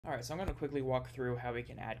All right, so I'm going to quickly walk through how we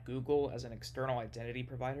can add Google as an external identity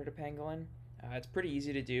provider to Pangolin. It's pretty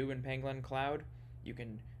easy to do in Pangolin Cloud. You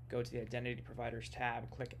can go to the Identity Providers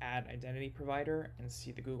tab, click Add Identity Provider, and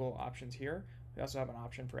see the Google options here. We also have an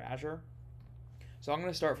option for Azure. So I'm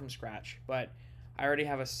going to start from scratch, but I already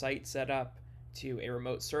have a site set up to a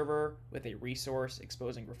remote server with a resource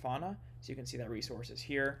exposing Grafana. So you can see that resource is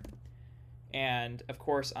here. And of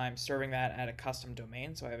course, I'm serving that at a custom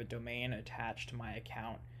domain. So I have a domain attached to my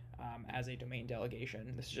account as a domain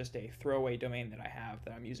delegation. This is just a throwaway domain that I have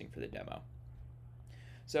that I'm using for the demo.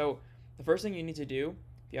 So the first thing you need to do,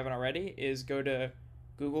 if you haven't already, is go to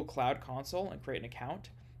Google Cloud Console and create an account.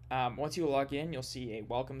 Once you log in, you'll see a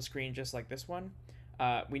welcome screen just like this one.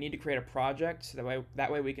 We need to create a project so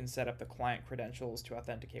that way we can set up the client credentials to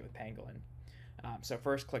authenticate with Pangolin. So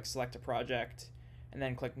first click Select a Project and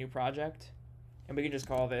then click New Project. And we can just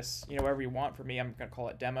call this, whatever you want. For me, I'm going to call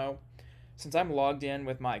it Demo. Since I'm logged in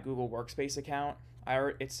with my Google Workspace account,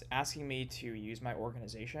 it's asking me to use my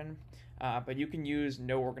organization, but you can use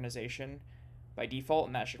no organization by default,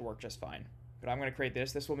 and that should work just fine. But I'm going to create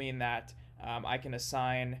this. This will mean that I can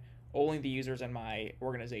assign only the users in my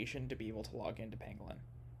organization to be able to log into Pangolin.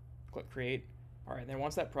 Click Create. All right, then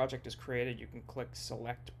once that project is created, you can click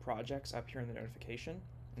Select Projects up here in the notification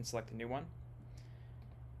and select a new one.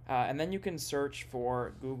 And then you can search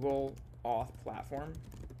for Google Auth Platform.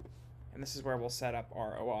 And this is where we'll set up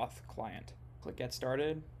our OAuth client. Click Get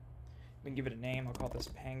Started. We can give it a name. I'll call this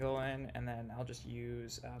Pangolin, and then I'll just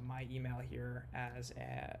use my email here as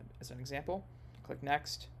an example. Click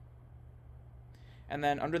Next. And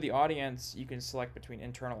then under the audience, you can select between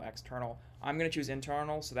internal and external. I'm going to choose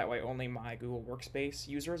internal, so that way only my Google Workspace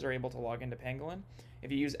users are able to log into Pangolin.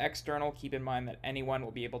 If you use external, keep in mind that anyone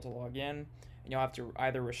will be able to log in, and you'll have to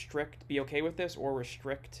either be okay with this, or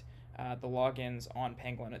restrict the logins on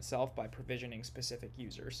Pangolin itself by provisioning specific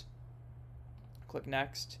users. Click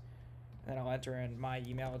Next, and then I'll enter in my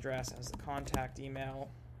email address as the contact email,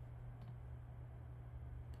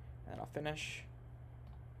 and I'll finish.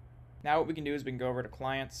 Now what we can do is we can go over to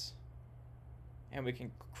Clients, and we can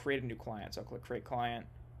create a new client. So I'll click Create Client,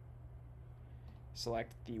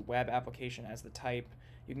 select the web application as the type.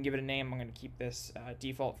 You can give it a name. I'm going to keep this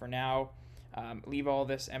default for now. Leave all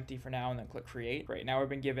this empty for now, and then click Create. Great, now we've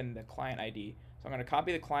been given the client ID. So I'm going to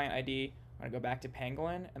copy the client ID, I'm going to go back to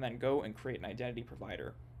Pangolin, and then go and create an identity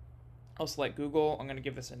provider. I'll select Google. I'm going to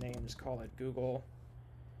give this a name, just call it Google.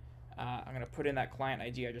 I'm going to put in that client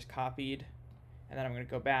ID I just copied, and then I'm going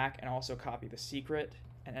to go back and also copy the secret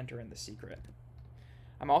and enter in the secret.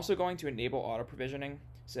 I'm also going to enable auto provisioning.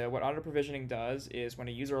 So what auto provisioning does is when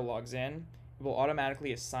a user logs in, it will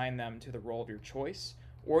automatically assign them to the role of your choice,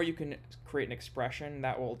 or you can create an expression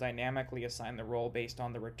that will dynamically assign the role based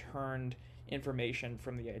on the returned information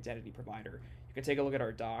from the identity provider. You can take a look at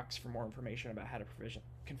our docs for more information about how to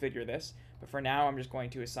configure this, but for now I'm just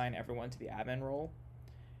going to assign everyone to the admin role,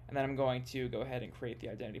 and then I'm going to go ahead and create the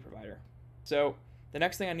identity provider. So the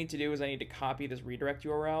next thing I need to do is I need to copy this redirect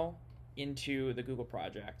URL into the Google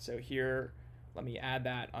project. So here, let me add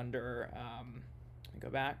that under, let me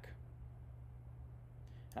go back.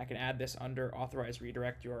 I can add this under authorized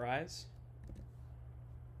redirect URIs.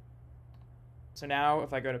 So now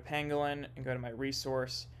if I go to Pangolin and go to my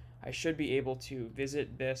resource, I should be able to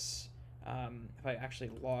visit this if I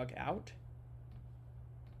actually log out.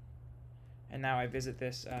 And now I visit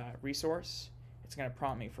this resource. It's going to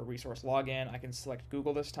prompt me for resource login. I can select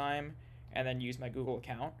Google this time and then use my Google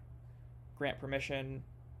account. Grant permission.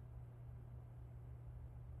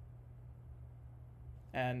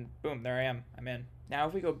 And boom, there I am. I'm in. Now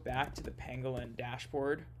if we go back to the Pangolin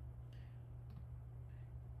dashboard,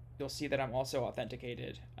 you'll see that I'm also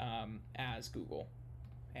authenticated as Google.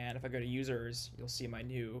 And if I go to users, you'll see my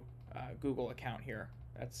new Google account here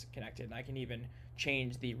that's connected. And I can even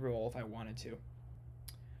change the role if I wanted to.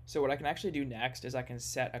 So what I can actually do next is I can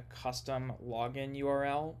set a custom login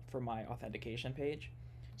URL for my authentication page.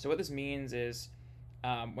 So what this means is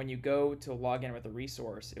when you go to log in with a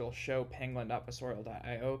resource, it'll show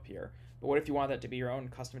pangolin.fossorial.io appear. But what if you want that to be your own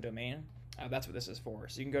custom domain? That's what this is for.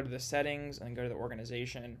 So you can go to the settings and go to the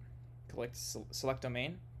organization, click select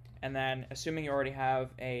domain, and then assuming you already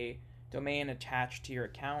have a domain attached to your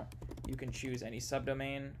account, you can choose any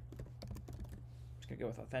subdomain. I'm just gonna go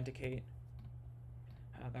with authenticate.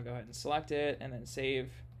 I'll go ahead and select it and then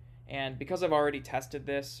save. And because I've already tested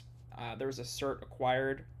this, there was a cert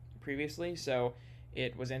acquired previously, so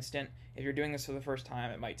it was instant. If you're doing this for the first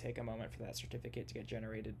time, it might take a moment for that certificate to get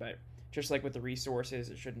generated, but just like with the resources,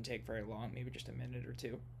 it shouldn't take very long, maybe just a minute or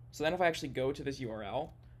two. So then if I actually go to this URL,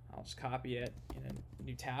 I'll just copy it in a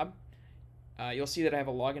new tab. you'll see that I have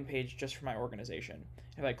a login page just for my organization.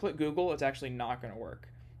 If I click Google, it's actually not going to work.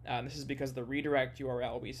 This is because the redirect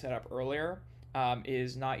URL we set up earlier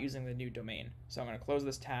is not using the new domain. So I'm going to close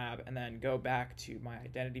this tab and then go back to my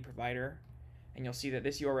identity provider, and you'll see that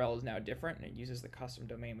this URL is now different and it uses the custom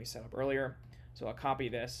domain we set up earlier. So I'll copy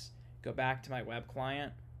this, go back to my web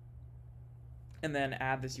client, and then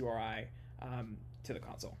add this URI to the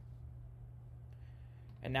console.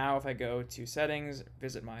 And now if I go to settings,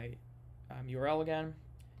 visit my URL again,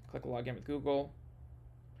 click login with Google,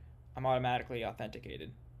 I'm automatically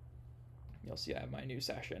authenticated. You'll see I have my new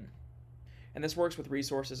session. And this works with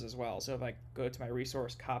resources as well. So if I go to my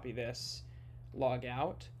resource, copy this, log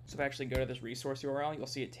out. So if I actually go to this resource URL, you'll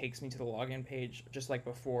see it takes me to the login page just like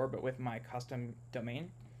before, but with my custom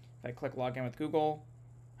domain. If I click login with Google,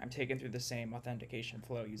 I'm taken through the same authentication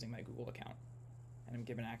flow using my Google account. And I'm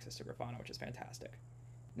given access to Grafana, which is fantastic.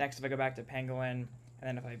 Next, if I go back to Pangolin, and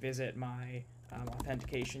then if I visit my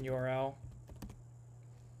authentication URL,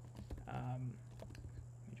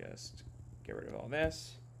 just get rid of all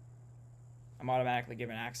this, I'm automatically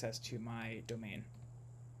given access to my domain,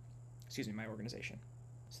 my organization.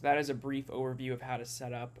 So that is a brief overview of how to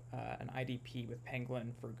set up an IDP with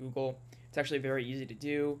Pangolin for Google. It's actually very easy to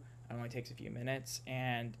do. It only takes a few minutes,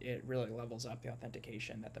 and it really levels up the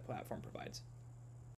authentication that the platform provides.